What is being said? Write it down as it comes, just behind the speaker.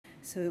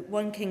So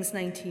 1 Kings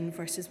 19,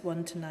 verses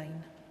 1 to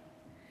 9.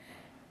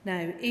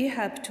 Now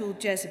Ahab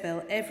told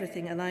Jezebel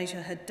everything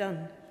Elijah had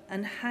done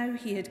and how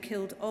he had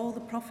killed all the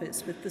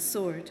prophets with the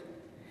sword.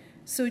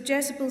 So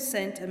Jezebel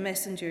sent a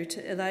messenger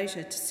to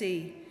Elijah to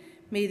say,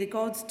 "May the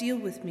gods deal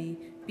with me,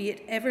 be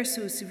it ever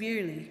so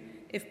severely,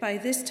 if by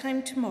this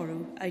time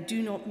tomorrow I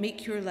do not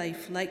make your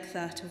life like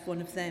that of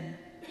one of them."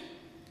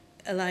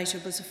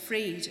 Elijah was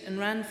afraid and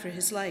ran for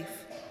his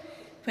life.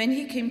 When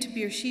he came to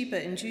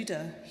Beersheba in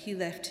Judah, he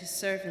left his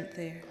servant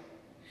there,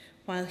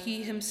 while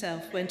he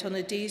himself went on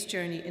a day's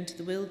journey into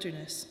the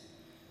wilderness.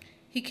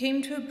 He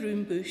came to a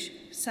broom bush,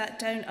 sat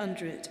down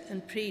under it,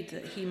 and prayed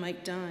that he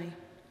might die.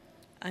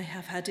 "I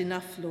have had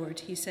enough, Lord,"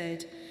 he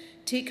said.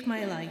 "Take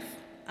my life.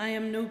 I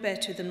am no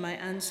better than my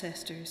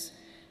ancestors."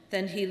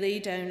 Then he lay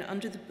down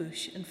under the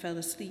bush and fell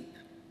asleep.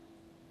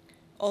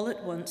 All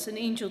at once an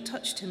angel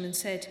touched him and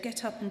said,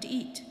 "Get up and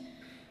eat."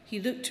 He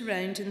looked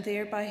around, and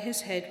there by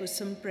his head was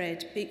some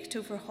bread baked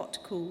over hot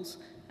coals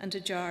and a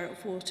jar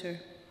of water.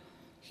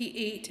 He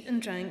ate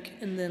and drank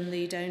and then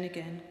lay down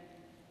again.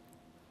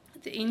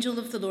 The angel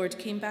of the Lord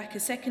came back a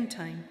second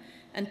time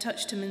and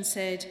touched him and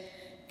said,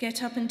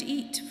 "Get up and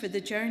eat, for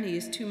the journey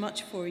is too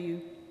much for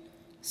you."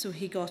 So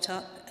he got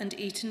up and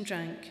ate and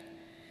drank.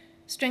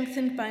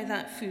 Strengthened by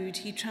that food,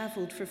 he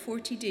travelled for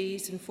 40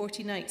 days and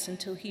 40 nights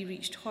until he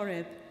reached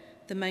Horeb,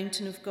 the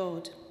mountain of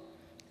God.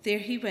 There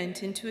he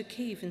went into a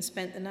cave and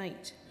spent the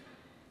night.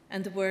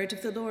 And the word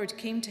of the Lord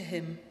came to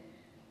him,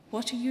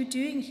 "What are you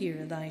doing here,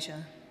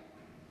 Elijah?"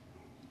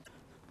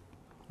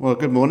 Well,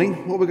 good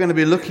morning. What we're going to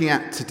be looking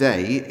at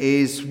today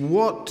is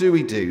what do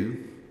we do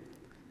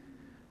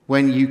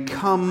when you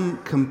come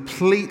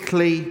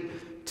completely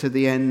to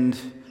the end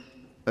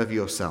of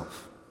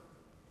yourself?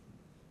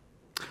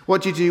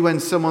 What do you do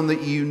when someone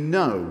that you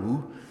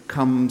know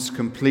comes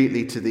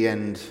completely to the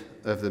end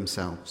of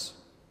themselves?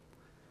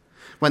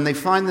 When they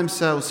find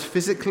themselves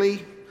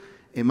physically,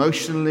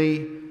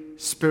 emotionally,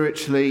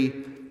 spiritually,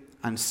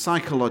 and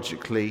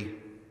psychologically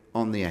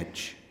on the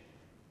edge.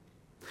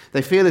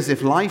 They feel as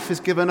if life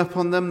has given up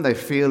on them. They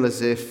feel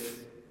as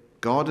if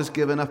God has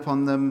given up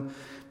on them.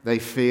 They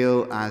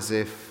feel as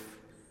if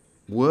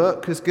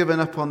work has given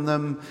up on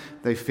them.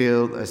 They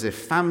feel as if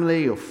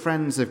family or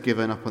friends have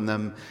given up on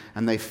them.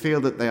 And they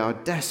feel that they are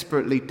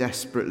desperately,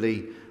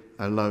 desperately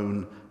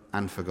alone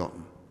and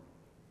forgotten.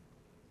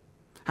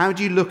 How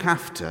do you look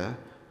after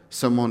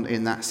someone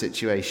in that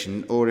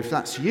situation? Or if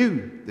that's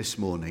you this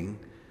morning,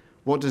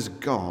 what does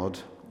God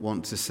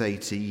want to say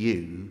to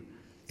you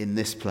in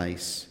this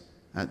place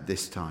at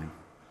this time?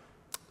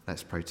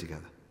 Let's pray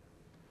together.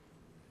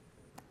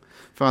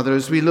 Father,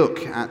 as we look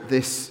at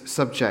this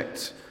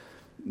subject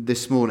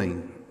this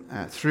morning,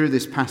 through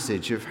this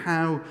passage of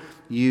how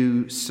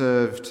you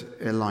served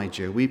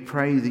Elijah, we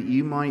pray that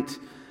you might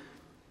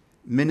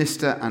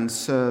minister and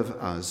serve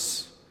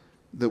us,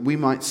 that we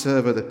might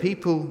serve other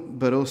people,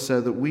 but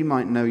also that we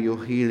might know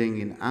your healing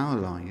in our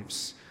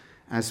lives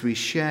as we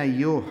share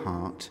your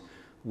heart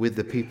with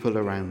the people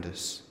around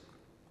us.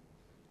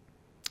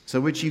 So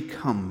would you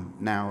come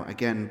now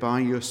again by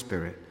your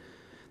Spirit?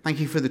 Thank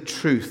you for the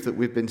truth that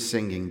we've been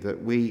singing,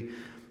 that we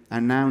are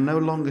now no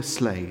longer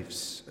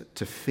slaves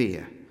to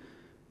fear,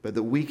 but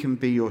that we can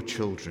be your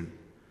children.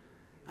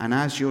 And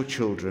as your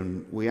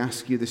children, we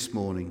ask you this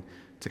morning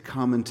to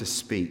come and to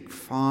speak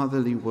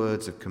fatherly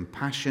words of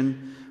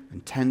compassion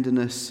and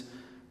tenderness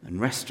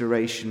and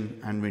restoration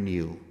and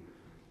renewal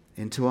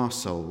into our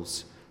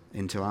souls,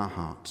 into our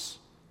hearts.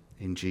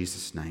 In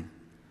Jesus' name,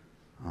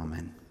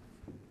 amen.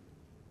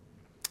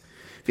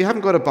 If you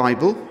haven't got a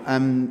Bible,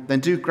 then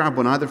do grab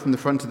one, either from the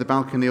front of the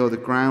balcony or the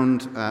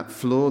ground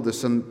floor. There's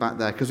some back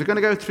there, because we're going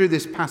to go through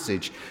this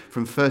passage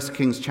from 1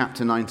 Kings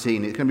chapter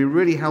 19. It's going to be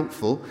really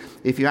helpful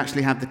if you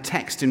actually have the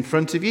text in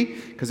front of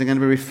you, because I'm going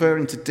to be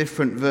referring to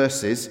different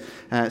verses.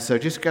 So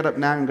just get up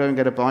now and go and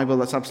get a Bible.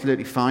 That's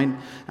absolutely fine.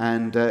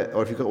 And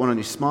or if you've got one on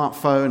your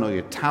smartphone or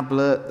your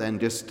tablet, then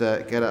just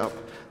get it up.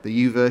 The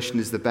YouVersion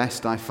is the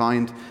best, I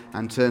find,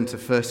 and turn to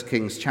 1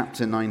 Kings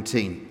chapter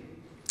 19.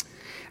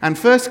 And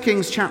 1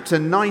 Kings chapter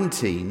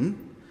 19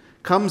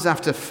 comes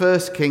after 1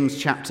 Kings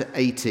chapter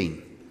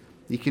 18.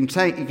 You can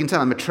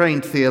tell I'm a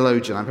trained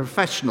theologian. I'm a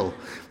professional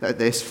at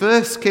this.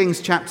 1 Kings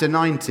chapter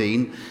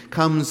 19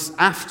 comes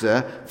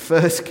after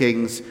 1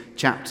 Kings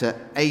chapter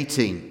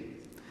 18.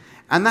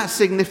 And that's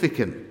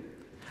significant,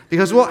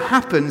 because what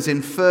happens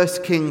in 1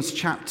 Kings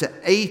chapter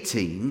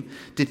 18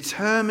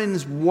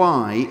 determines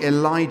why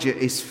Elijah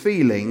is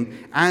feeling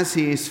as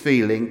he is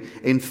feeling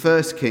in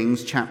 1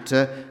 Kings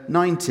chapter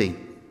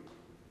 19.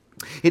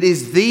 It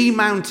is the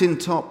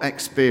mountaintop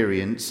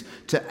experience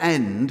to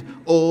end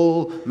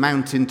all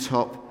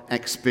mountaintop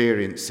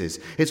experiences.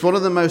 It's one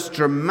of the most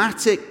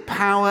dramatic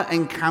power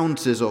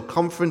encounters or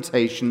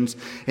confrontations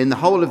in the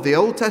whole of the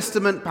Old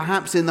Testament,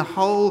 perhaps in the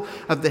whole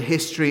of the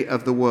history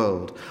of the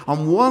world.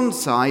 On one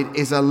side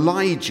is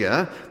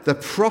Elijah, the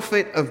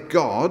prophet of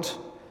God,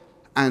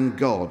 and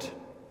God,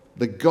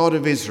 the God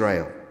of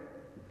Israel.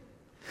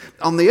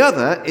 On the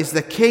other is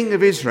the king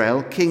of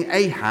Israel, King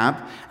Ahab,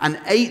 and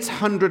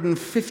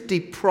 850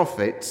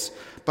 prophets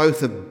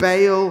both of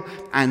Baal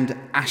and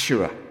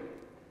Asherah.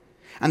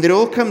 And it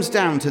all comes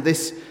down to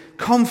this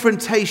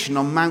confrontation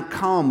on Mount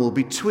Carmel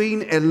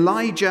between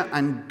Elijah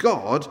and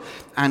God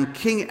and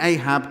King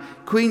Ahab,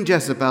 Queen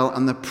Jezebel,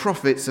 and the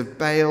prophets of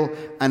Baal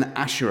and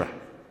Asherah.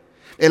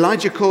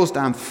 Elijah calls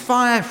down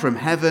fire from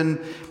heaven,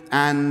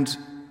 and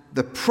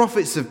the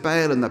prophets of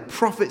Baal and the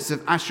prophets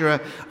of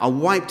Asherah are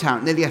wiped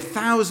out. Nearly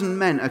 1,000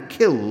 men are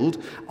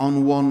killed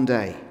on one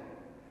day.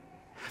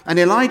 And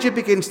Elijah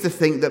begins to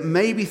think that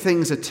maybe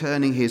things are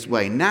turning his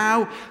way.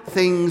 Now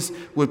things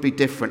would be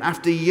different.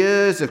 After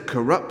years of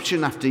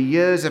corruption, after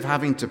years of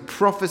having to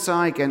prophesy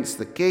against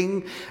the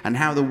king and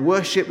how the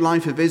worship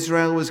life of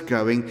Israel was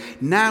going,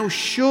 now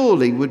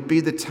surely would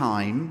be the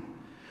time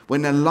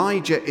when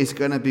Elijah is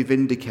going to be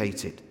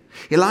vindicated.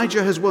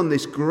 Elijah has won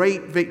this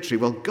great victory.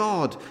 Well,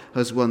 God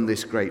has won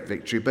this great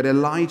victory, but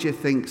Elijah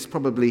thinks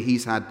probably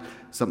he's had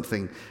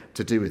something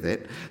to do with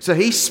it. So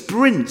he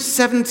sprints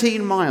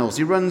 17 miles.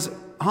 He runs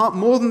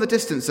more than the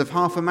distance of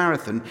half a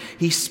marathon.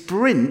 He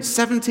sprints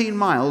 17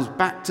 miles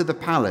back to the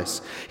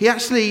palace. He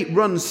actually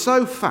runs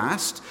so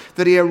fast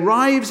that he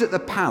arrives at the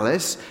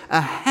palace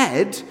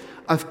ahead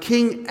of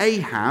King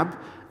Ahab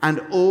and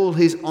all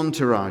his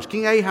entourage.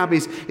 King Ahab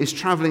is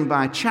traveling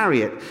by a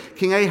chariot.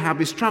 King Ahab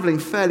is traveling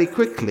fairly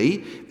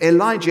quickly.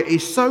 Elijah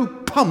is so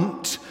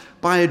pumped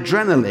by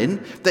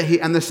adrenaline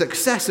and the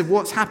success of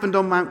what's happened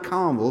on Mount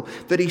Carmel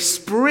that he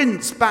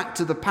sprints back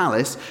to the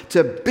palace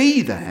to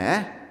be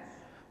there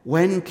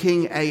when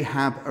King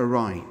Ahab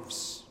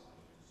arrives.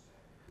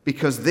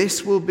 Because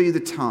this will be the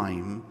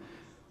time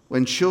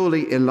when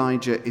surely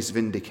Elijah is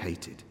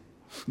vindicated.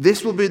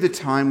 This will be the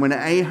time when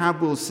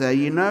Ahab will say,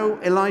 you know,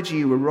 Elijah,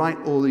 you were right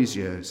all these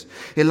years.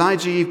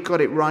 Elijah, you've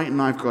got it right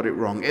and I've got it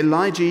wrong.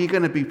 Elijah, you're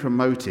going to be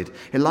promoted.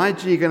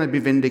 Elijah, you're going to be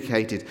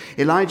vindicated.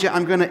 Elijah,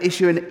 I'm going to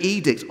issue an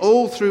edict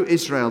all through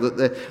Israel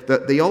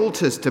that the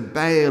altars to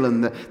Baal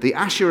and the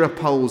Asherah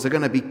poles are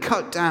going to be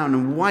cut down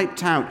and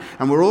wiped out.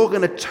 And we're all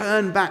going to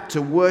turn back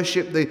to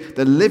worship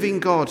the living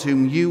God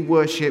whom you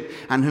worship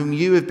and whom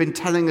you have been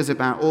telling us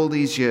about all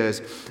these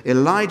years.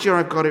 Elijah,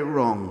 I've got it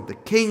wrong. The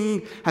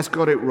king has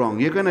got it wrong.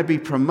 You're going to be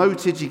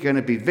promoted, you're going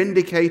to be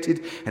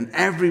vindicated, and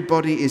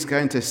everybody is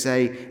going to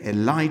say,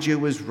 Elijah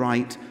was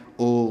right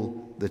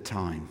all the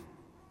time.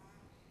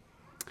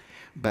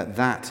 But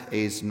that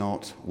is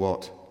not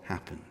what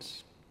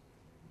happens.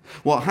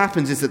 What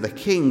happens is that the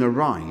king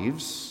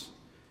arrives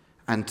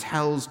and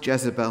tells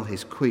Jezebel,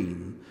 his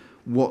queen,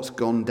 what's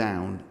gone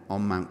down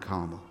on Mount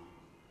Carmel.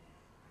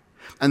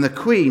 And the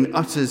queen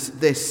utters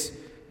this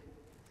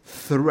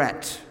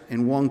threat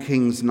in 1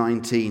 Kings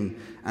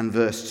 19 and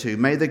verse 2.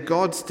 May the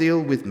gods deal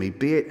with me,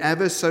 be it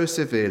ever so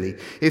severely,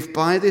 if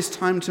by this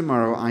time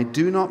tomorrow I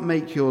do not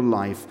make your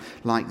life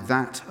like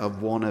that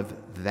of one of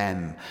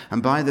them.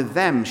 And by the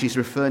them, she's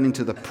referring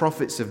to the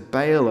prophets of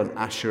Baal and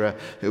Asherah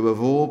who have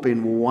all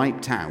been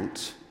wiped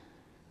out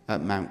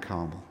at Mount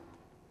Carmel.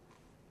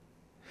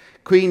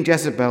 Queen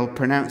Jezebel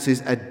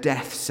pronounces a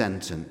death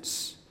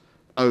sentence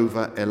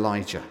over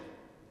Elijah.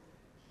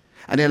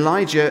 And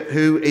Elijah,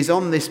 who is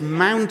on this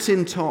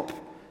mountaintop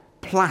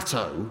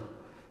plateau,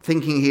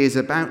 thinking he is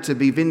about to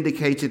be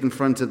vindicated in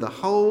front of the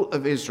whole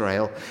of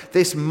Israel,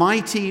 this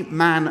mighty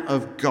man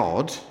of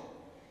God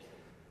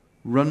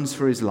runs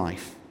for his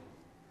life.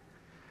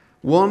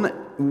 One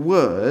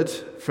word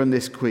from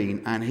this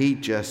queen and he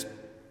just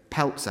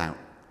pelts out.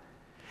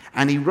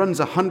 And he runs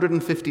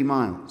 150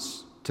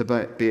 miles to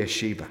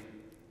Beersheba.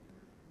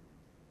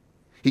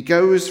 He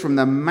goes from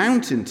the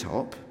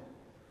mountaintop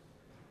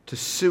to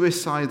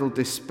suicidal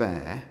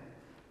despair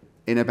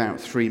in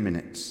about 3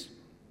 minutes.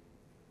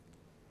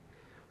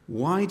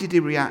 Why did he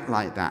react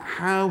like that?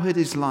 How had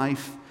his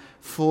life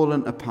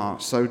fallen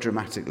apart so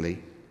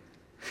dramatically?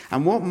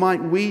 And what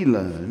might we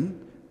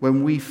learn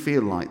when we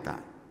feel like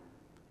that?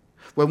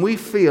 When we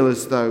feel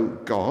as though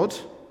God,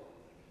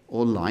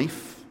 or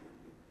life,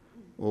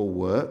 or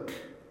work,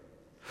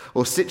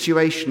 or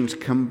situations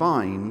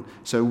combine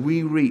so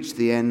we reach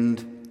the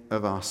end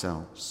of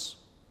ourselves.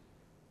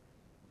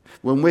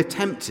 When we're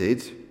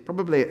tempted,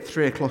 probably at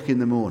 3 o'clock in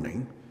the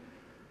morning,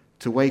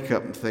 to wake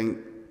up and think,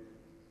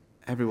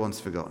 everyone's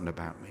forgotten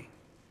about me.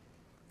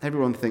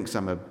 Everyone thinks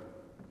I'm a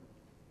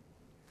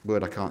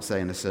word I can't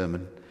say in a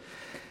sermon.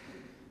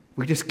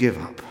 We just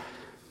give up.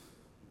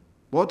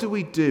 What do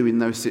we do in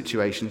those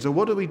situations? Or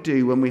what do we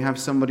do when we have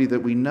somebody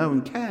that we know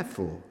and care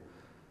for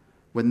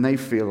when they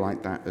feel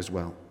like that as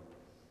well?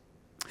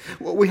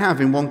 What we have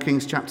in 1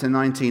 Kings chapter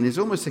 19 is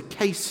almost a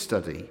case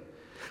study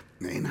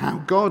in how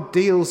God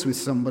deals with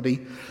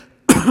somebody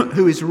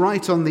who is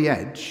right on the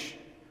edge,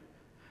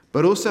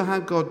 but also how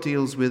God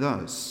deals with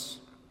us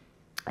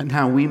and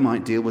how we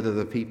might deal with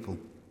other people.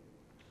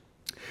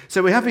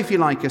 So we have, if you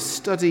like, a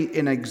study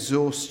in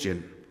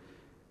exhaustion,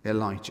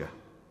 Elijah.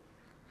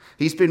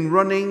 He's been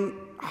running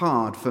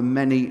hard for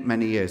many,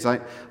 many years. I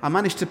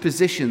managed to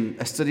position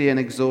a study in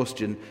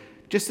exhaustion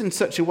just in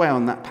such a way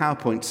on that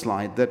PowerPoint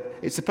slide that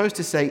it's supposed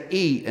to say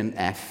E and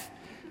F,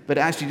 but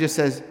it actually just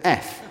says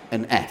F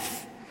and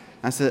F.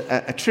 That's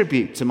a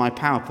tribute to my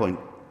PowerPoint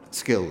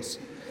skills.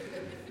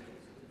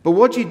 But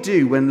what do you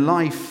do when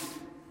life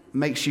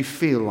makes you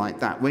feel like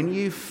that? When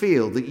you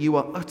feel that you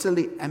are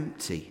utterly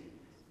empty,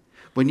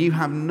 when you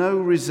have no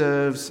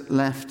reserves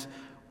left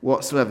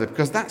whatsoever?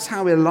 Because that's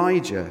how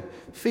Elijah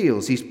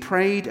feels. He's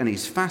prayed and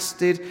he's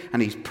fasted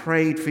and he's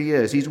prayed for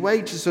years. He's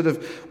waged a sort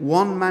of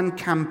one-man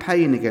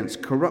campaign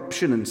against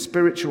corruption and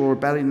spiritual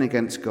rebellion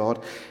against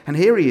God. And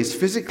here he is,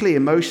 physically,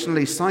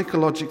 emotionally,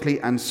 psychologically,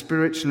 and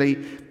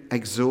spiritually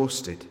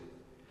exhausted.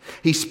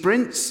 He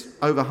sprints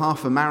over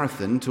half a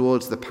marathon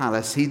towards the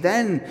palace. He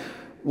then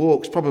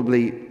walks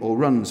probably, or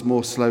runs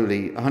more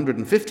slowly,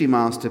 150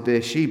 miles to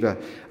Beersheba.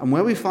 And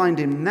where we find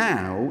him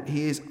now,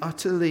 he is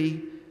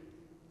utterly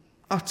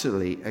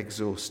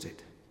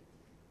exhausted.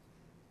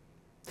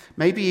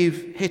 Maybe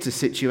you've hit a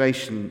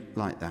situation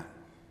like that.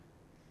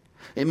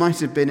 It might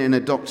have been in a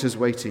doctor's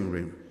waiting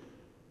room,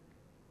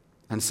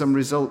 and some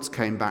results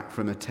came back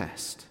from a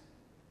test.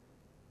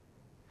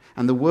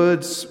 And the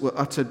words were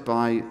uttered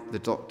by the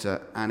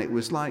doctor, and it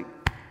was like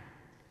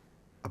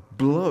a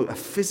blow, a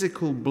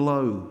physical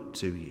blow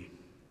to you.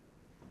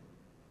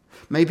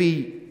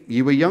 Maybe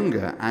you were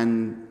younger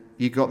and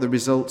you got the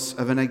results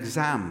of an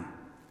exam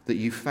that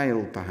you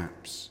failed,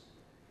 perhaps.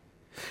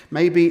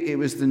 Maybe it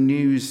was the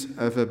news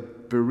of a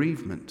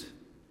bereavement.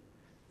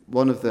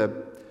 One of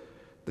the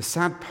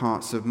sad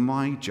parts of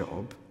my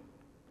job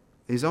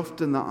is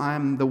often that I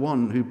am the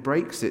one who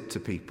breaks it to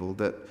people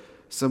that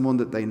someone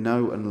that they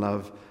know and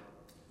love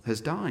has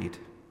died.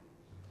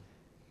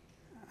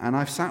 And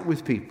I've sat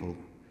with people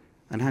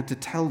and had to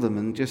tell them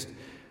and just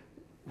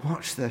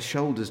watch their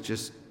shoulders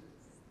just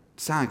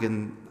sag,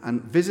 and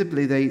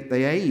visibly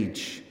they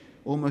age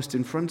almost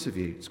in front of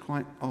you. It's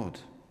quite odd.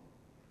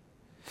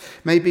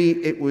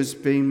 Maybe it was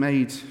being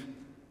made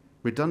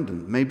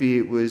redundant. Maybe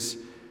it was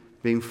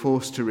being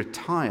forced to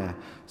retire.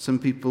 Some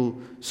people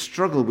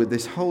struggle with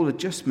this whole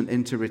adjustment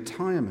into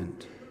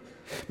retirement.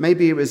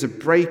 Maybe it was a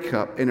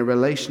breakup in a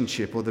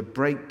relationship or the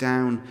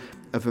breakdown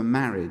of a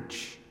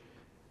marriage.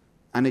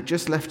 And it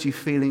just left you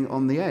feeling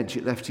on the edge.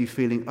 It left you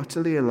feeling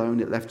utterly alone.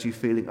 It left you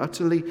feeling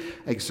utterly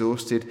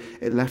exhausted.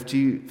 It left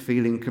you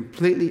feeling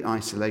completely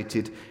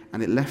isolated.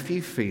 And it left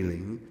you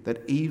feeling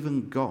that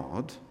even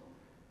God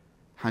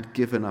had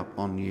given up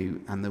on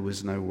you and there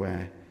was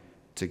nowhere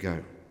to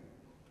go.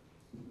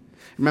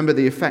 Remember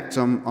the effect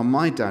on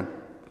my dad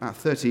about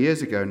 30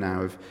 years ago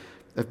now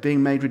of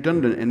being made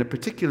redundant in a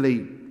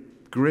particularly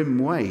grim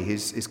way.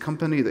 His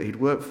company that he'd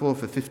worked for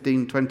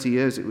 15, 20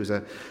 years, it was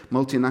a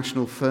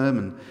multinational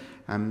firm,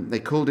 and they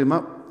called him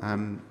up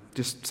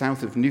just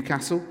south of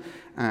Newcastle,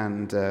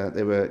 and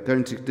they were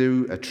going to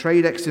do a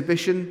trade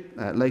exhibition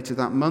later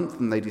that month,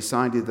 and they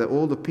decided that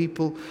all the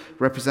people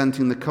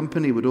representing the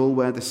company would all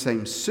wear the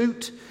same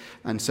suit,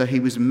 and so he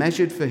was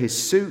measured for his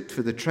suit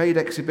for the trade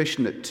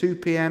exhibition at 2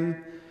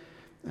 p.m,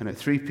 and at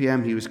 3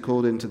 p.m. he was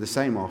called into the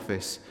same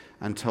office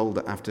and told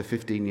that after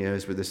 15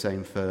 years with the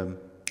same firm,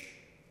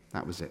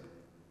 that was it.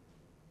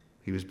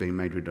 He was being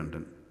made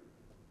redundant.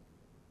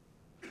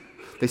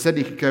 They said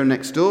he could go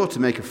next door to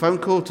make a phone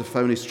call, to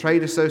phone his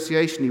trade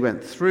association. He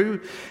went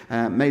through,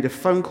 made a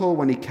phone call.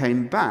 When he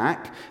came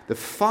back, the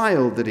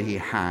file that he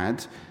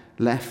had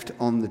left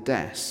on the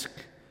desk,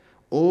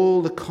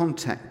 all the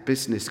contact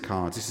business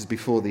cards, this is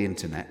before the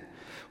internet,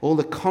 all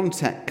the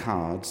contact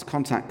cards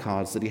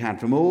that he had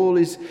from all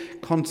his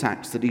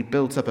contacts that he'd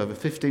built up over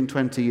 15,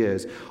 20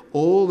 years,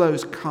 all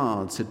those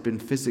cards had been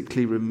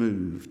physically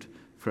removed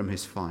from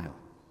his file.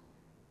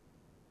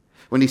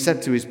 When he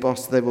said to his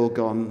boss, they've all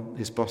gone,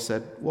 his boss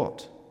said,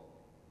 what?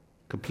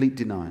 Complete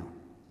denial.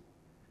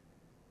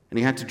 And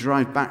he had to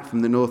drive back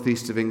from the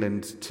northeast of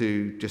England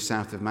to just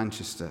south of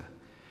Manchester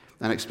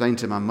and explain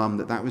to my mum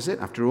that was it.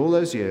 After all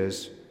those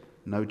years,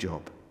 no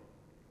job.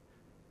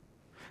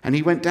 And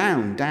he went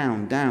down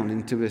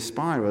into a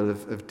spiral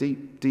of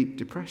deep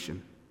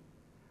depression.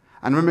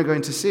 And I remember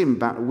going to see him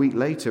about a week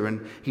later,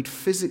 and he'd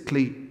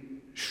physically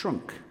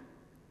shrunk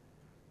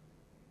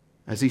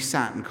as he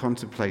sat and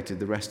contemplated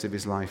the rest of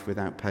his life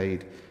without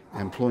paid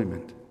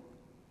employment.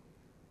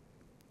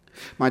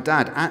 My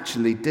dad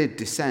actually did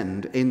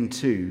descend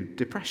into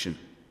depression.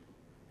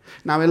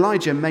 Now,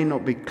 Elijah may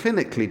not be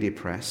clinically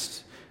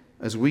depressed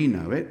as we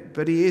know it,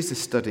 but he is a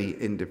study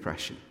in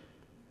depression.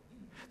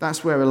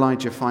 That's where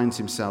Elijah finds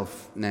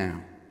himself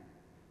now.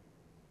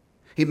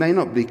 He may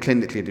not be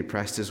clinically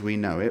depressed as we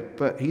know it,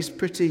 but he's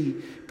pretty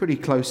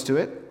close to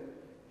it.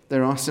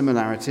 There are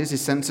similarities.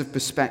 His sense of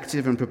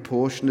perspective and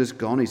proportion has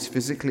gone. He's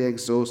physically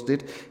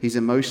exhausted. He's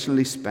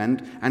emotionally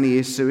spent, and he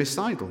is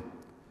suicidal.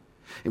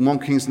 In 1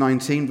 Kings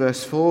 19,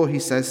 verse 4, he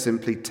says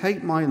simply,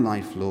 "Take my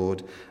life,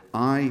 Lord.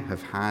 I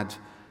have had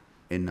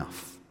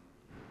enough."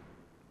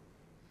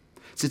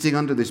 Sitting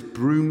under this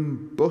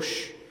broom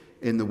bush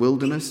in the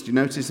wilderness, do you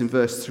notice in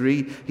verse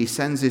 3, he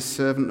sends his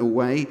servant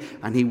away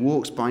and he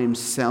walks by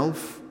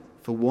himself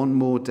for one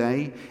more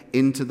day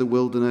into the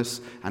wilderness,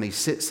 and he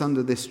sits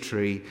under this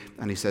tree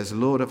and he says,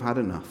 "Lord, I've had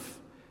enough.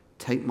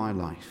 Take my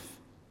life.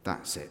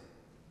 That's it."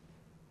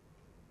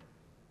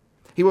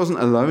 He wasn't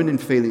alone in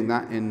feeling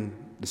that in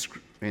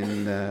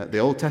the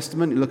Old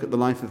Testament. You look at the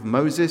life of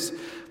Moses,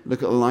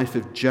 look at the life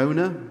of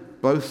Jonah.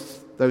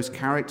 Both those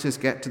characters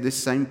get to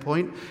this same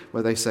point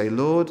where they say,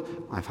 Lord,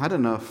 I've had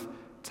enough,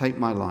 take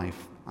my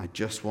life, I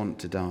just want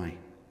to die.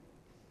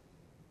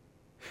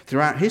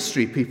 Throughout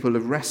history, people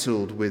have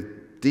wrestled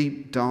with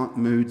deep, dark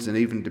moods and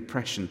even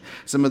depression.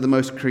 Some of the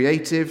most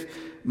creative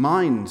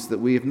minds that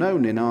we have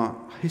known in our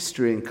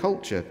history and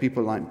culture,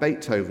 people like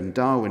Beethoven,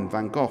 Darwin,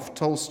 Van Gogh,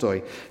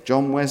 Tolstoy,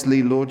 John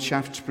Wesley, Lord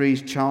Shaftesbury,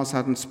 Charles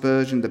Haddon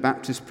Spurgeon, the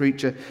Baptist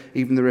preacher,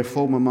 even the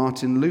reformer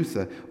Martin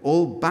Luther,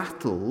 all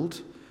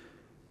battled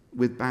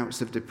with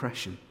bouts of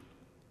depression.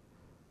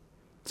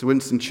 Sir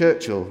Winston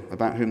Churchill,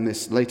 about whom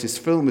this latest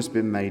film has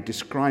been made,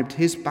 described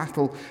his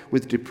battle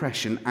with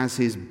depression as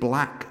his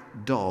black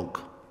dog.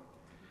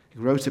 He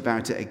wrote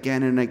about it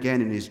again and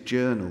again in his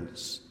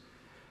journals,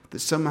 that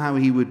somehow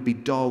he would be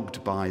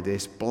dogged by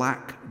this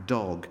black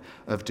dog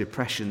of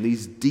depression,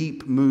 these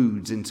deep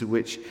moods into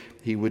which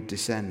he would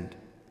descend.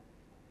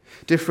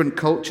 Different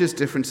cultures,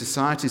 different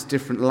societies,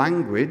 different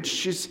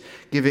languages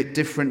give it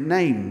different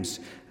names.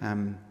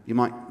 You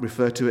might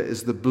refer to it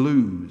as the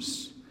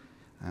blues.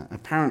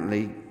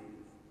 Apparently,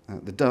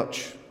 the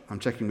Dutch, I'm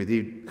checking with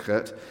you,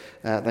 Kurt,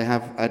 they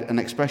have an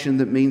expression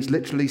that means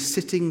literally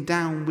sitting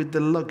down with the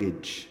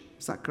luggage.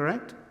 Is that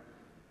correct?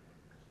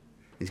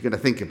 He's going to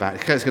think about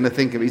it. Kurt's going to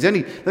think of it. He's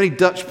the only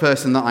Dutch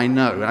person that I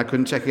know, and I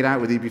couldn't check it out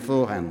with you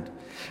beforehand.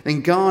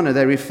 In Ghana,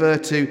 they refer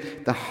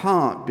to the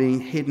heart being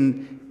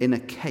hidden in a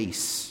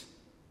case.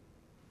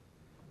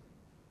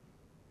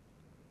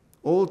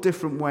 All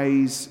different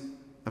ways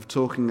of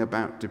talking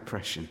about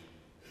depression.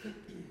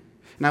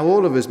 Now,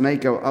 all of us may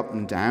go up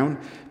and down,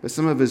 but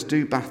some of us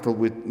do battle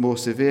with more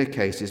severe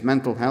cases.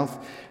 Mental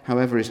health,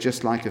 however, is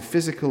just like a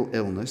physical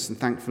illness, and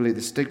thankfully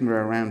the stigma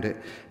around it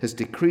has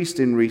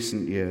decreased in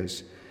recent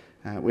years.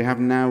 We have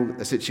now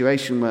a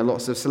situation where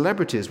lots of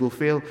celebrities will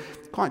feel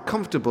quite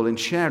comfortable in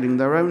sharing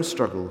their own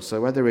struggles.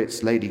 So whether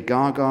it's Lady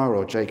Gaga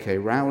or J.K.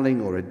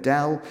 Rowling or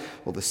Adele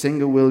or the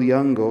singer Will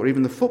Young or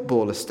even the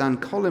footballer Stan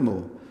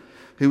Collymore,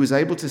 who was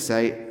able to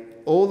say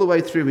all the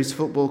way through his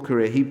football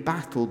career he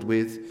battled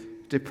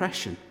with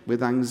depression,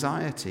 with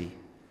anxiety.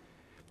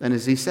 And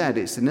as he said,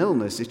 it's an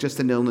illness, it's just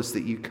an illness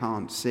that you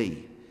can't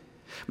see.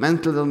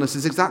 Mental illness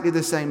is exactly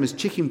the same as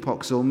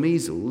chickenpox or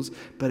measles,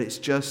 but it's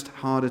just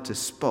harder to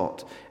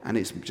spot and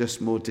it's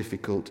just more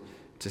difficult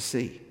to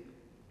see.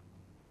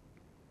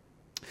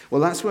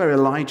 Well, that's where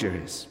Elijah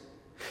is.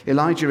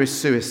 Elijah is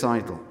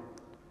suicidal.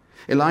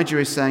 Elijah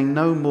is saying,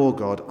 "No more,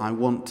 God, I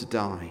want to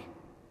die."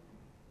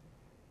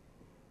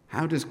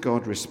 How does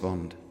God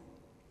respond?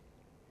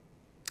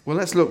 Well,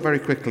 let's look very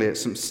quickly at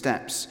some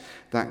steps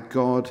that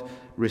God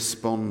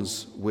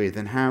responds with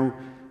and how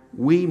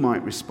we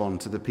might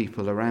respond to the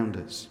people around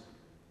us.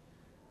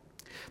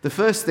 The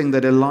first thing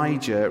that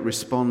Elijah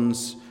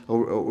responds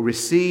or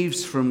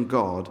receives from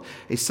God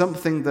is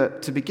something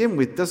that, to begin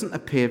with, doesn't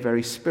appear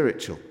very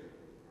spiritual.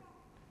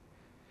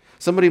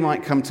 Somebody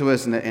might come to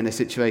us in a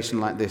situation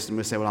like this and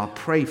we'll say, "Well, I'll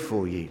pray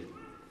for you."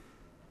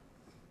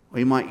 Or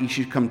you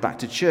should come back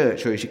to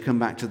church, or you should come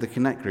back to the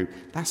Connect group.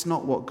 That's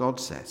not what God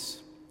says.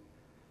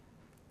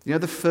 You know,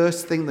 the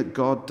first thing that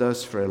God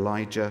does for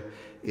Elijah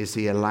is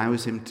he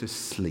allows him to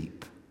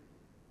sleep.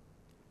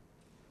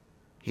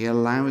 He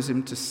allows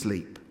him to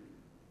sleep.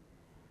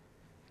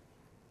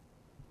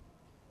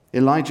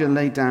 Elijah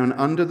lay down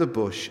under the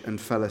bush and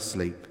fell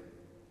asleep.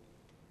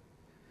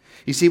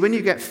 You see, when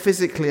you get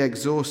physically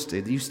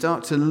exhausted, you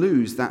start to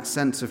lose that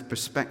sense of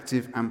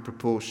perspective and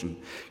proportion.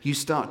 You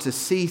start to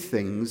see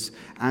things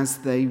as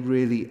they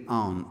really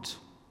aren't.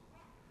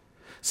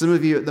 Some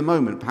of you at the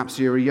moment, perhaps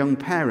you're a young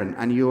parent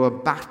and you are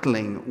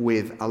battling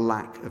with a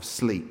lack of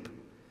sleep.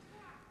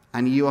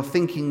 And you are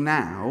thinking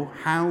now,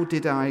 how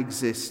did I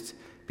exist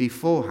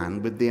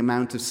beforehand with the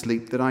amount of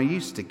sleep that I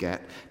used to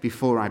get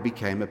before I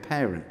became a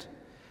parent?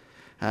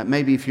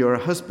 Maybe if you're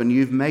a husband,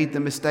 you've made the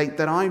mistake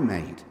that I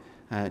made.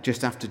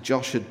 Just after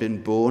Josh had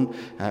been born,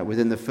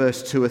 within the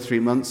first 2 or 3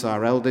 months,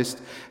 our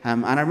eldest.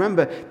 And I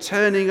remember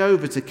turning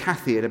over to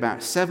Kathy at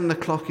about 7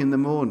 o'clock in the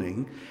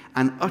morning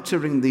and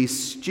uttering these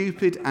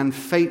stupid and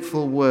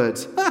fateful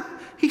words.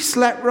 He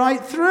slept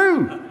right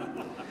through.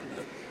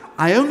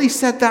 I only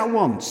said that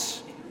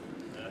once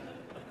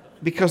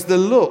because the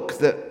look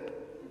that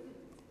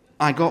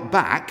I got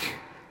back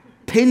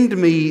pinned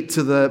me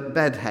to the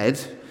bedhead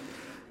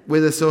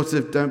with a sort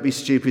of, "Don't be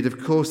stupid,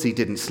 of course he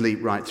didn't sleep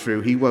right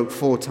through. He woke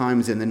 4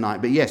 times in the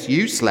night, but yes,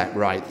 you slept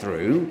right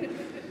through."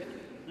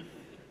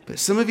 But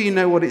some of you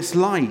know what it's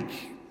like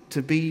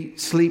to be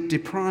sleep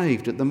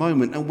deprived at the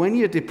moment. And when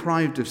you're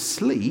deprived of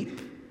sleep,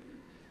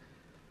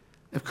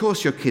 of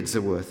course your kids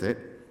are worth it.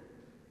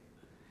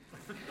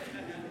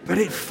 But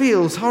it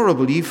feels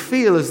horrible. You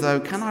feel as though,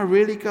 can I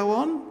really go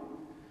on?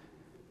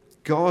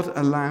 God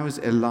allows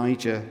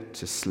Elijah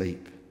to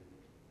sleep.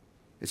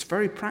 It's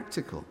very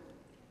practical.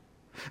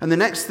 And the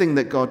next thing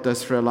that God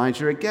does for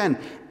Elijah, again,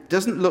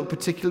 doesn't look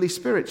particularly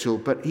spiritual,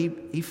 but he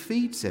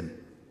feeds him.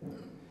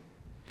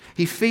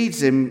 He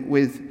feeds him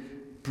with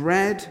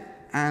bread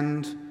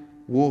and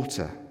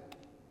water.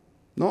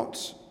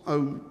 Not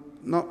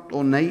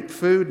ornate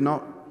food,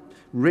 not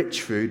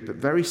rich food, but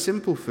very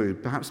simple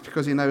food, perhaps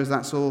because he knows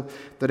that's all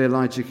that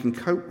Elijah can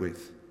cope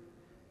with.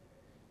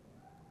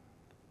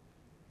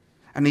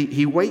 And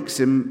he wakes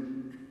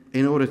him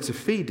in order to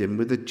feed him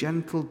with a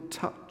gentle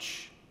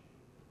touch.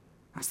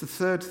 That's the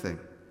third thing,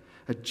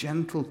 a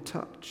gentle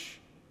touch.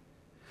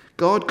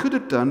 God could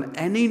have done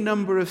any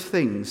number of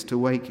things to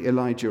wake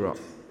Elijah up.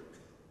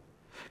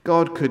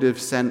 God could have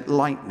sent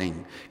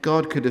lightning.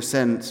 God could have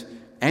sent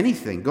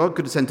anything. God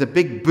could have sent a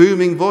big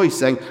booming voice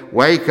saying,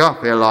 "Wake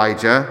up,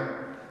 Elijah."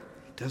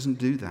 He doesn't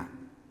do that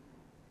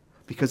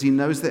because he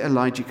knows that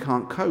Elijah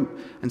can't cope.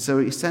 And so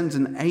he sends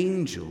an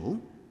angel,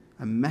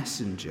 a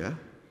messenger,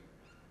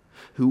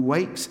 who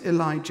wakes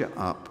Elijah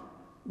up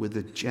with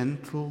a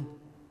gentle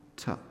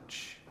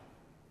touch.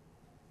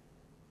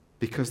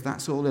 Because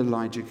that's all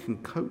Elijah can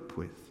cope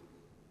with.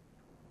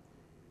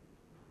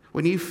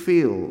 When you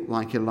feel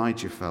like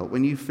Elijah felt,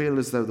 when you feel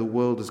as though the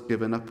world has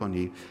given up on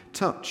you,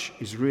 touch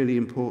is really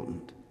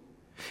important.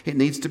 It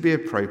needs to be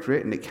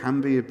appropriate and it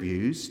can be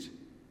abused.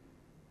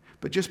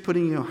 But just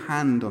putting your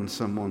hand on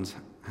someone's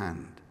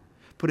hand,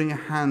 putting a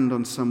hand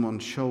on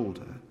someone's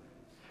shoulder,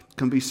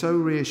 can be so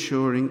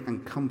reassuring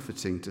and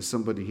comforting to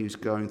somebody who's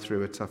going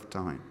through a tough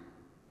time.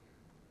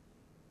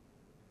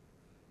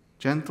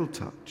 Gentle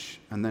touch,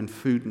 and then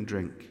food and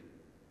drink.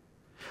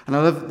 And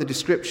I love the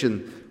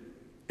description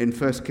in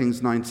 1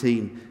 Kings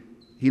 19.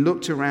 He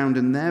looked around,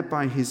 and there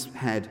by his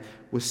head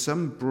was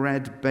some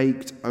bread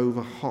baked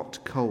over hot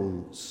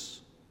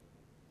coals.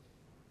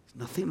 There's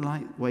nothing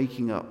like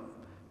waking up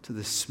to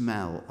the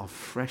smell of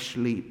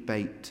freshly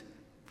baked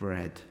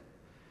bread.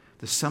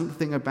 There's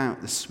something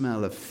about the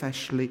smell of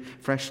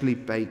freshly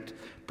baked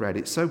bread.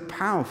 It's so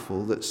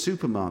powerful that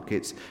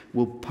supermarkets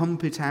will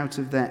pump it out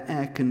of their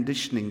air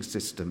conditioning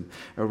system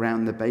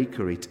around the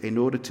bakery in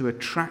order to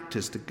attract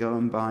us to go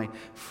and buy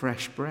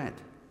fresh bread.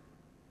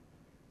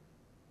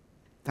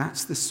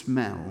 That's the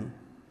smell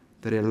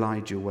that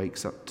Elijah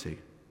wakes up to.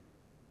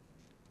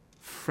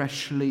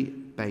 Freshly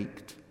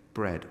baked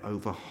bread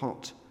over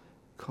hot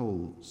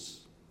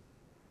coals.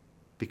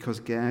 Because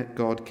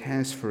God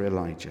cares for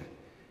Elijah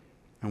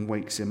and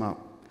wakes him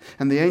up.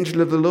 And the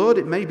angel of the Lord,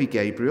 it may be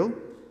Gabriel,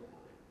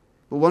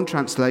 but one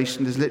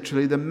translation is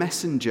literally the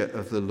messenger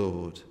of the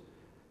Lord.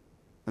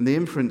 And the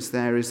inference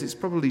there is it's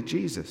probably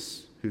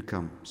Jesus who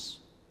comes.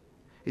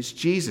 It's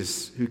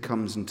Jesus who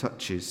comes and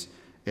touches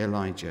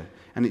Elijah.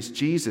 And it's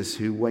Jesus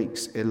who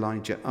wakes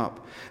Elijah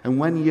up. And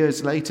when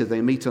years later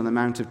they meet on the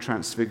Mount of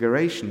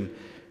Transfiguration,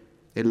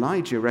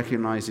 Elijah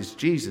recognizes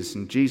Jesus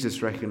and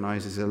Jesus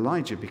recognizes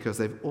Elijah because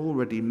they've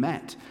already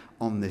met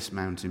on this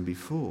mountain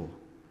before,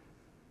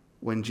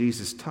 when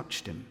Jesus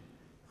touched him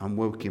and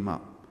woke him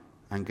up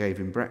and gave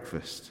him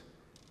breakfast.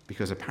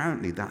 Because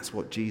apparently that's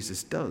what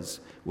Jesus does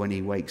when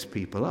he wakes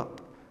people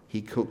up.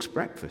 He cooks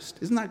breakfast.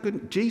 Isn't that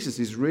good? Jesus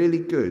is really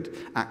good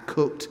at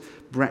cooked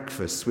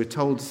breakfasts. We're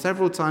told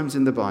several times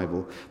in the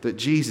Bible that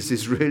Jesus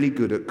is really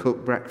good at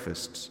cooked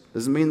breakfasts.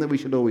 Doesn't mean that we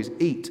should always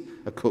eat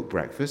a cooked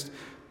breakfast,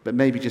 but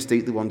maybe just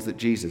eat the ones that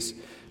Jesus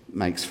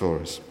makes for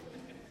us.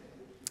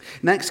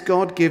 Next,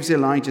 God gives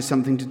Elijah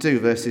something to do,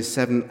 verses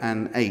 7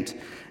 and 8.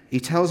 He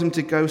tells him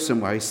to go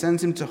somewhere. He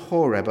sends him to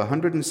Horeb,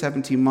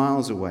 170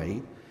 miles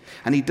away.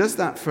 And he does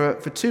that for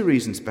two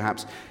reasons,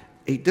 perhaps.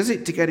 He does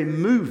it to get him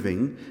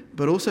moving,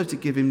 but also to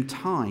give him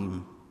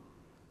time.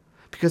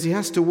 Because he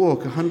has to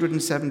walk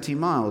 170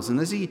 miles. And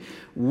as he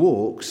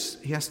walks,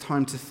 he has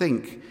time to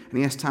think. And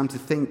he has time to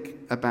think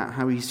about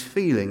how he's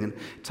feeling and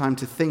time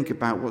to think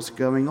about what's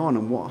going on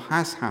and what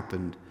has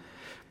happened.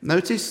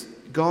 Notice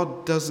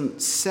God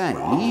doesn't say,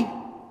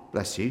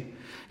 bless you,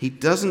 he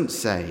doesn't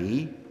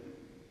say,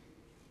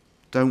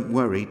 "Don't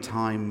worry,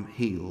 time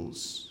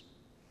heals."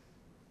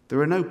 There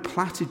are no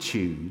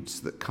platitudes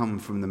that come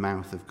from the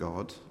mouth of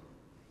God.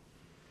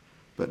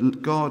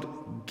 But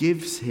God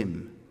gives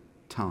him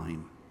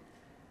time.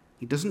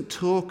 He doesn't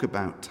talk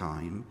about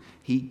time,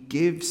 he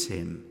gives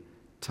him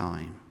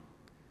time.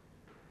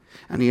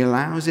 And he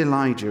allows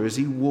Elijah, as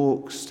he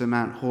walks to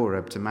Mount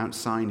Horeb, to Mount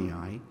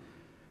Sinai,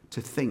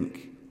 to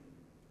think,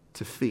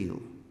 to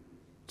feel,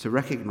 to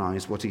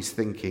recognize what he's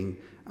thinking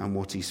and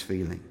what he's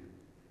feeling.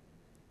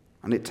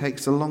 And it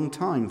takes a long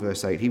time,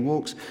 verse 8. He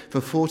walks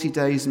for 40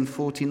 days and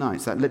 40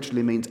 nights. That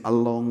literally means a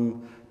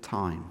long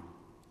time.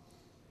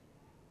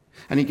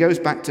 And he goes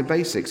back to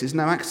basics. It's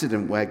no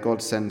accident where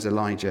God sends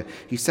Elijah.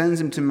 He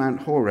sends him to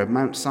Mount Horeb,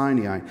 Mount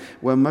Sinai,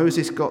 where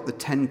Moses got the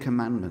 10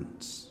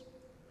 Commandments.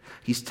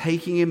 He's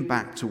taking him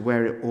back to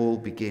where it all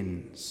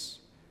begins.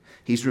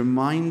 He's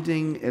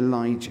reminding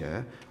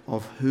Elijah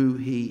of who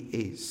he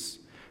is.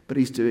 But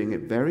he's doing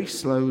it very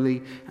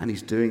slowly and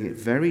he's doing it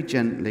very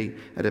gently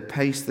at a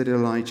pace that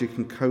Elijah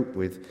can cope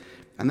with.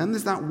 And then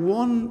there's that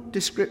one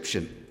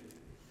description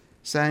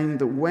saying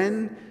that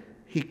when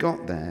he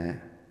got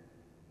there,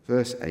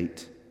 verse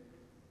 8,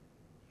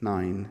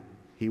 9,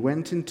 he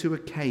went into a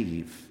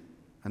cave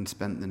and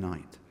spent the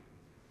night.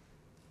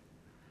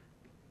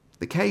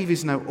 The cave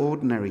is no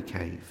ordinary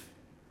cave.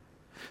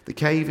 The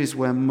cave is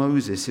where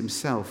Moses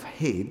himself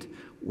hid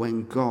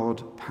when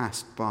God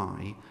passed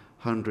by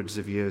hundreds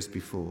of years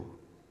before.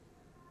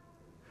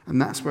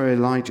 And that's where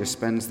Elijah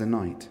spends the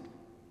night.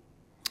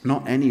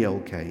 Not any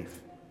old cave.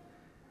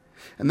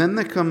 And then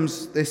there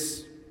comes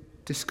this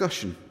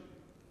discussion.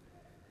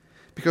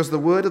 Because the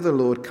word of the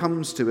Lord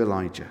comes to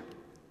Elijah.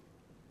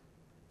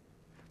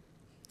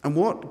 And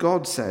what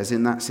God says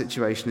in that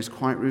situation is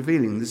quite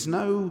revealing. There's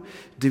no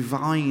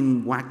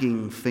divine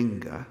wagging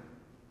finger.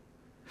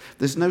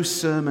 There's no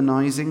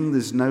sermonizing.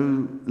 There's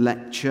no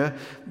lecture.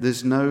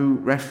 There's no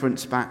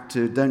reference back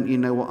to, don't you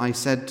know what I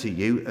said to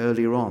you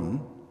earlier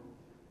on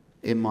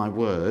in my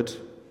word,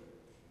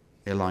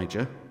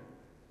 Elijah?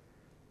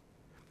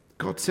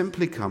 God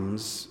simply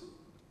comes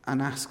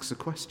and asks a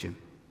question.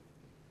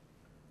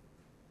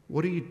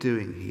 What are you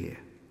doing here,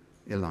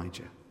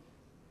 Elijah?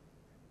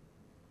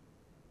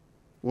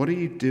 What are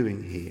you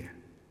doing here,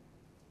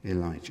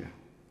 Elijah?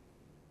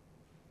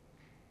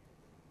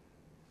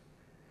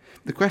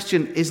 The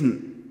question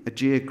isn't a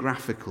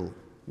geographical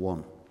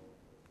one.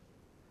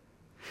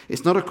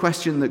 It's not a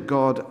question that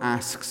God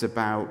asks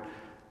about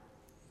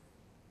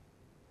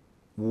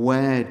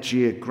where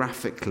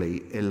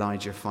geographically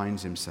Elijah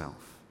finds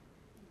himself.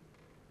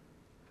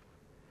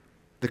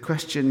 The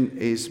question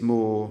is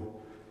more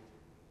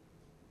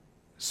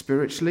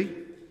spiritually,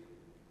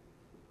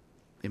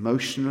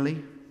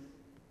 emotionally,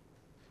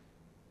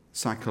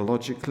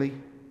 psychologically.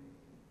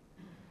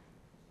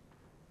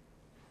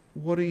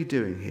 What are you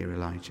doing here,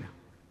 Elijah?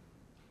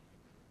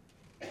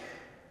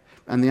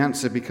 And the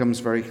answer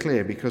becomes very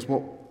clear, because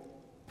what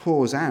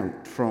pours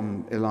out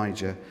from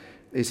Elijah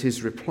is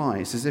his reply.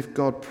 It's as if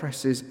God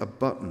presses a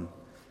button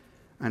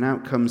and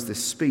out comes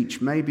this speech,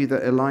 maybe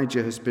that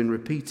Elijah has been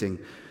repeating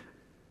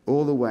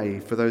all the way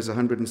for those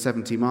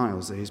 170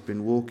 miles that he's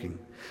been walking.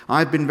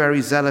 I've been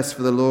very zealous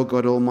for the Lord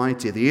God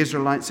Almighty. The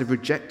Israelites have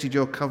rejected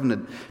your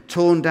covenant,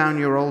 torn down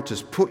your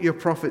altars, put your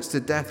prophets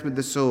to death with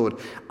the sword.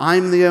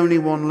 I'm the only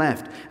one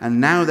left, and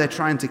now they're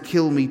trying to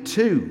kill me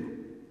too,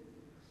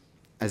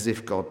 as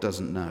if God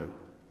doesn't know.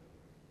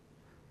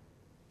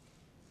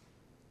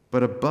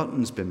 But a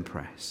button's been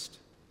pressed.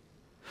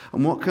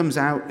 And what comes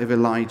out of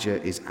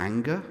Elijah is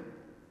anger,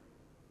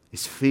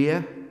 is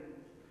fear,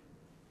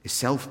 is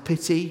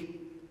self-pity,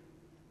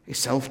 is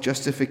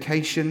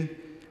self-justification,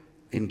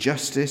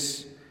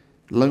 injustice,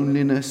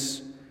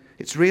 loneliness.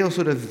 It's real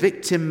sort of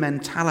victim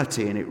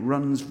mentality, and it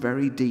runs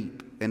very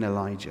deep in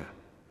Elijah.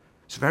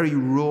 It's very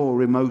raw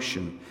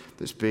emotion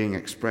that's being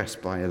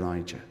expressed by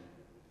Elijah.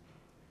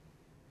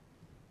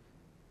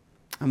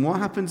 And what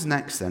happens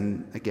next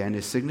then, again,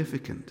 is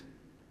significant.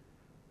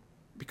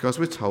 Because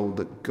we're told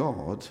that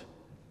God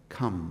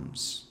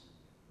comes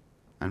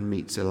and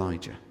meets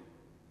Elijah.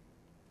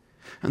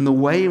 And the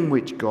way in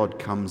which God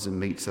comes and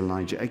meets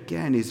Elijah,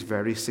 again, is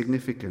very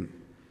significant.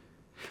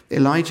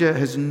 Elijah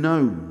has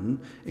known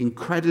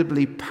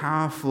incredibly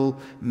powerful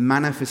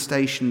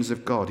manifestations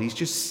of God. He's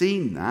just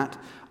seen that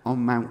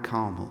on Mount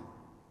Carmel.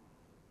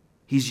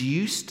 He's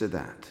used to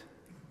that.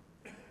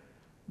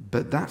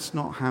 But that's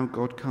not how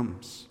God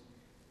comes.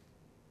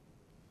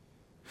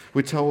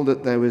 We're told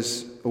that there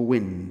was a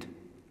wind,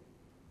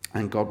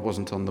 and God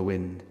wasn't on the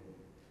wind.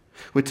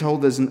 We're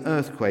told there's an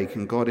earthquake,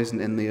 and God isn't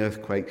in the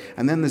earthquake.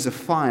 And then there's a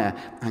fire,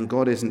 and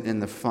God isn't in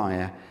the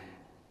fire.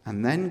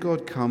 And then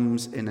God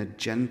comes in a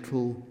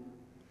gentle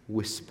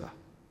whisper.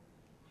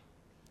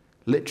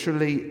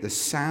 Literally, the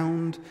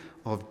sound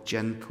of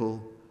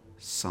gentle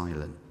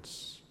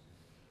silence.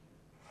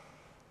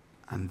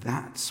 And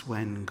that's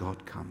when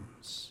God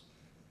comes.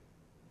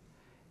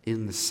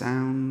 In the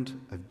sound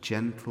of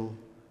gentle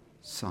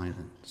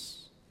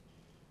silence.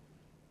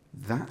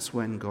 That's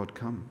when God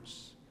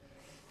comes.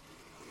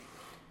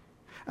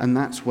 And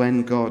that's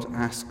when God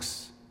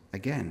asks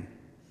again,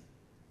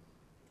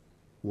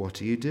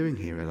 what are you doing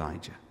here,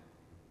 Elijah?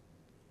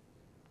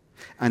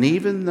 And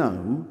even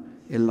though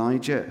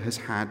Elijah has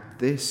had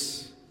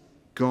this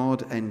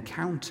God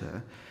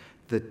encounter,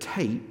 the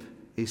tape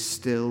is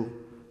still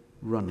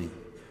running.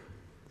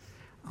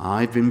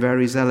 I've been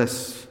very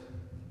zealous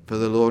for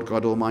the Lord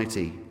God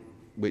Almighty,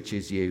 which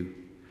is you.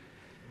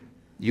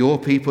 Your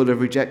people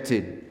have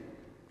rejected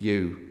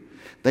you.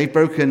 They've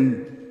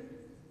broken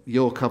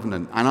your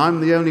covenant, and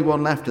I'm the only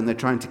one left, and they're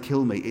trying to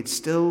kill me. It's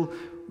still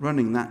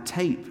running. That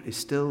tape is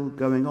still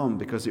going on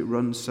because it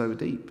runs so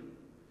deep.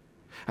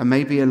 And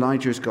maybe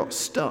Elijah has got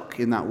stuck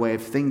in that way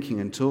of thinking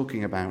and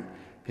talking about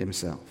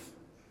himself.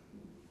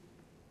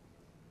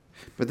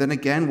 But then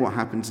again, what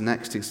happens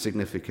next is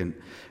significant.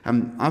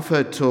 I've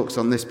heard talks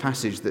on this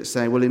passage that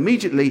say, well,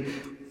 immediately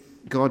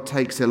God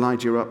takes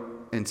Elijah up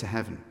into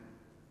heaven.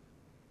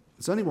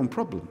 There's only one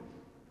problem.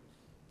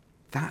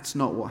 That's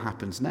not what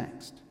happens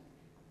next.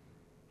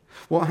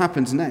 What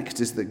happens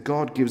next is that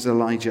God gives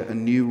Elijah a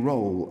new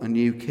role, a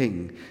new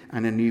king,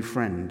 and a new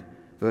friend.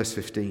 Verse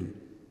 15.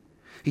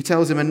 He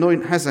tells him,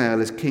 anoint Hazael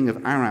as king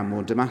of Aram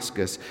or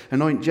Damascus,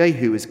 anoint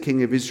Jehu as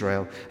king of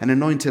Israel, and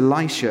anoint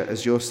Elisha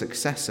as your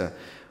successor.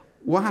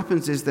 What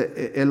happens is that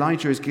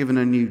Elijah is given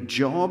a new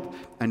job,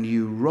 a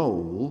new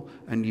role,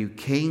 a new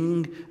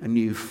king, a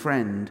new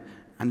friend,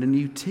 and a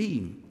new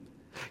team.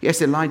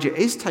 Yes, Elijah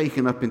is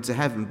taken up into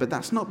heaven, but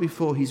that's not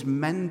before he's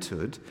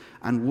mentored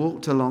and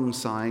walked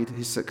alongside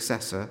his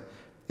successor,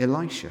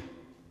 Elisha.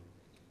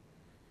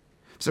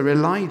 So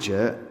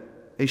Elijah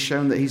is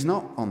shown that he's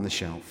not on the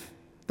shelf,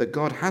 that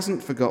God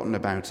hasn't forgotten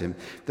about him,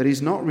 that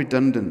he's not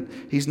redundant,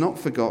 he's not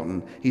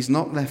forgotten, he's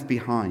not left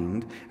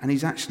behind, and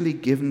he's actually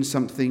given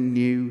something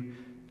new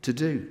to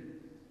do.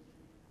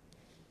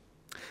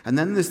 And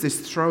then there's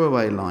this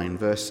throwaway line,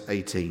 verse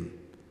 18,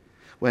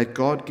 where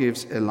God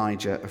gives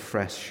Elijah a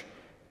fresh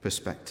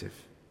perspective.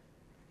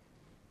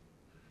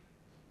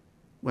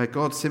 Where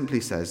God simply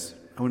says,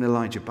 "Oh, and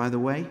Elijah, by the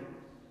way,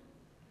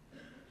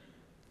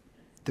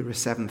 there are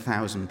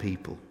 7,000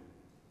 people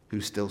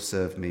who still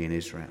serve me in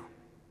Israel.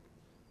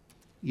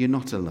 You're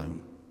not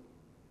alone.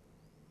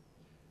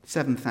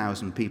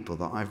 7,000 people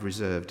that I've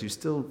reserved who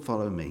still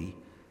follow me,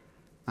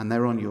 and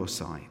they're on your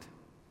side.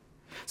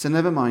 So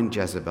never mind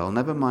Jezebel,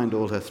 never mind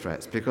all her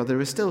threats, because there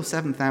are still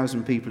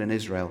 7,000 people in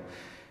Israel.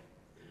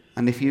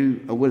 And if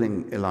you are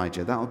willing,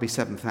 Elijah, that'll be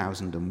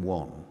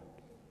 7,001.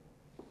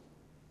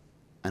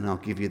 And I'll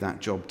give you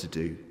that job to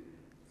do,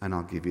 and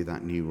I'll give you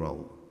that new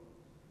role."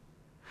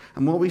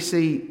 And what we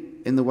see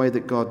in the way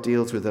that God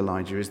deals with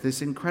Elijah is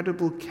this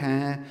incredible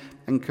care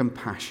and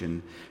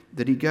compassion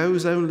that he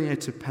goes only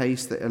at a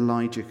pace that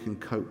Elijah can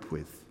cope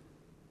with.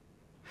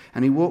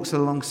 And he walks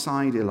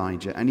alongside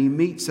Elijah, and he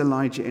meets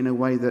Elijah in a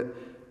way that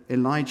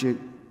Elijah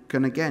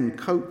can again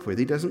cope with.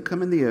 He doesn't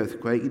come in the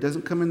earthquake, he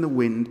doesn't come in the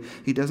wind,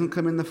 he doesn't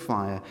come in the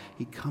fire,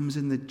 he comes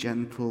in the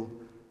gentle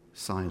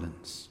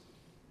silence.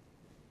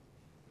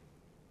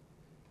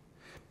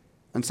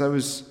 And so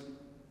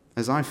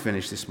as I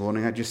finish this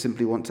morning, I just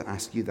simply want to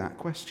ask you that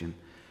question.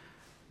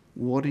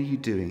 What are you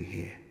doing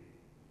here?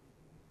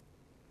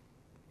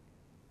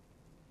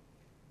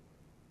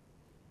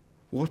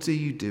 What are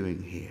you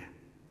doing here?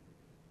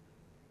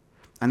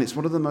 And it's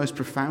one of the most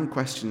profound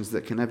questions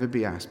that can ever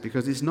be asked,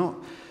 because it's not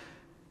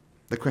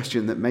the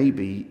question that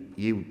maybe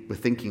you were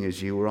thinking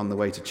as you were on the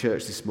way to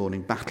church this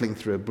morning, battling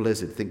through a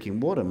blizzard, thinking,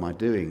 what am I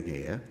doing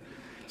here?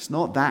 It's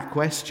not that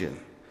question.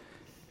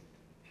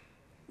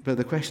 But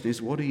the question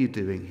is, what are you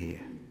doing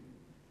here?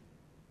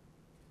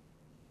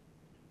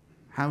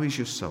 How is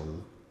your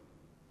soul?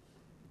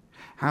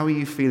 How are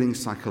you feeling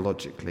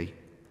psychologically?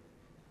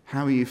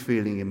 How are you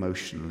feeling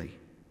emotionally?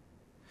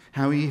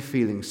 How are you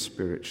feeling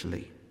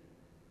spiritually?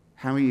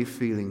 How are you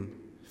feeling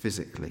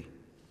physically?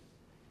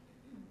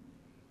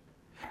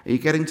 Are you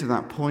getting to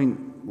that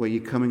point where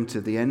you're coming to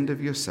the end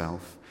of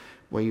yourself,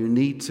 where you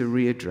need to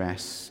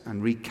readdress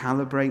and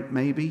recalibrate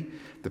maybe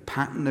the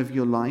pattern of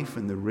your life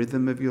and the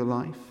rhythm of your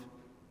life?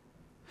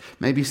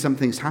 Maybe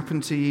something's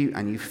happened to you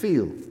and you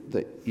feel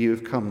that you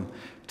have come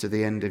to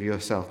the end of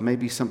yourself.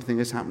 Maybe something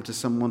has happened to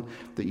someone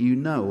that you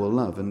know or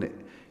love, and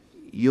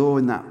you're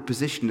in that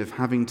position of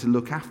having to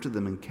look after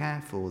them and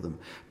care for them,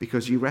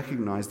 because you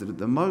recognize that at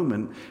the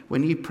moment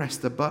when you press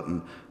the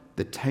button,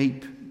 the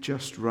tape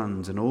just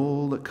runs, and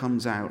all that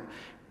comes out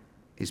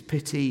is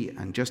pity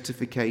and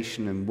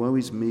justification and woe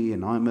is me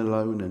and I'm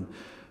alone. And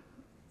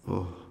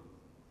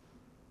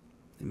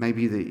it may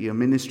be that you're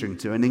ministering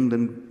to an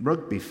England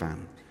rugby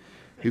fan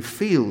who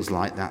feels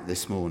like that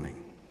this morning.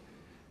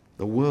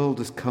 The world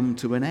has come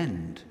to an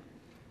end.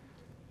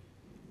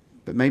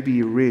 But maybe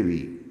you're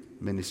really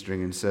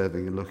ministering and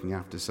serving and looking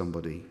after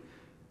somebody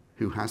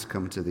who has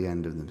come to the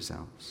end of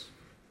themselves,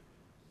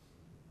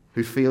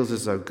 who feels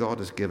as though God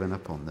has given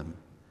up on them,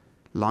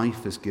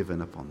 life has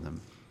given up on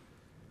them,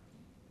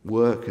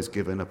 work has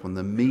given up on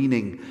them,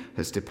 meaning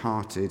has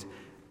departed,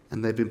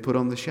 and they've been put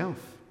on the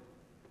shelf.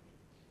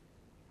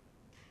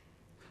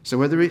 So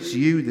whether it's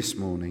you this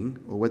morning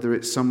or whether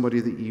it's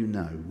somebody that you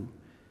know,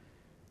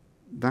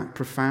 that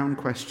profound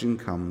question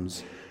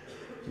comes,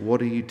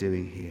 what are you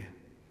doing here?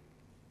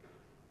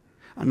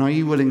 And are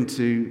you willing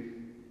to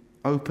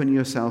open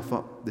yourself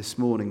up this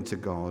morning to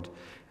God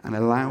and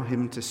allow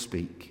him to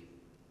speak?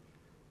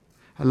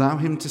 Allow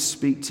him to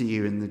speak to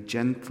you in the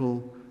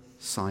gentle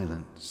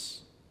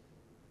silence.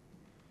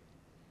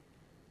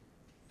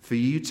 For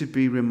you to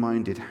be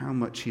reminded how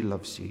much he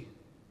loves you.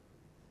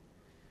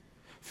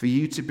 For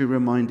you to be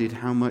reminded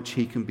how much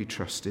he can be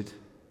trusted.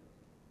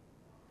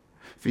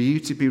 For you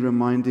to be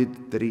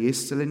reminded that he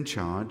is still in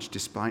charge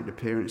despite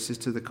appearances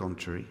to the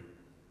contrary.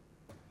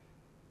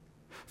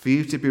 For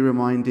you to be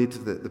reminded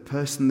that the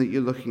person that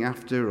you're looking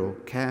after or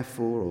care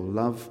for or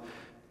love,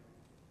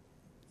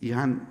 you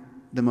hand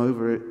them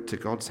over to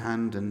God's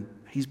hand and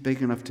he's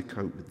big enough to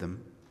cope with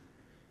them.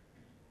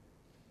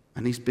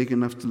 And he's big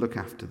enough to look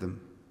after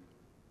them.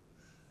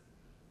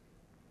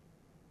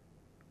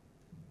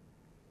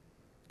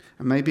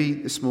 And maybe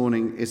this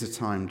morning is a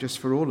time just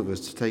for all of us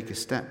to take a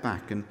step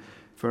back and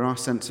for our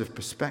sense of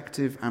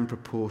perspective and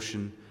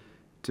proportion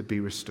to be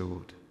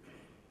restored.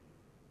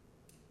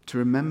 To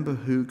remember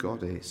who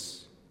God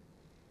is.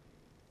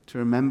 To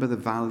remember the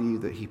value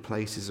that he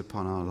places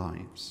upon our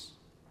lives.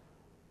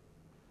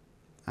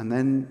 And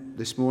then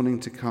this morning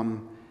to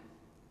come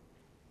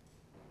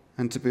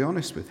and to be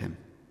honest with him.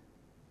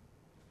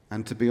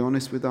 And to be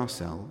honest with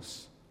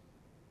ourselves.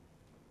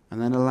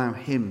 And then allow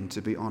him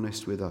to be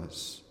honest with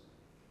us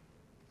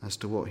as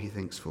to what he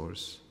thinks for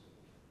us,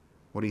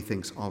 what he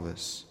thinks of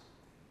us,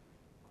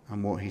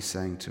 and what he's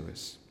saying to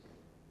us.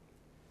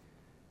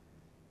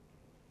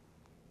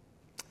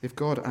 If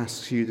God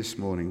asks you this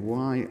morning,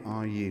 why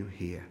are you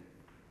here?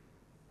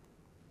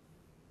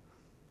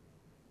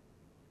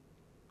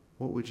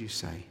 What would you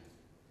say?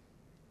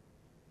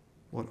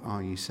 What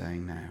are you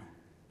saying now?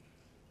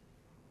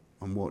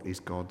 And what is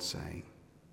God saying?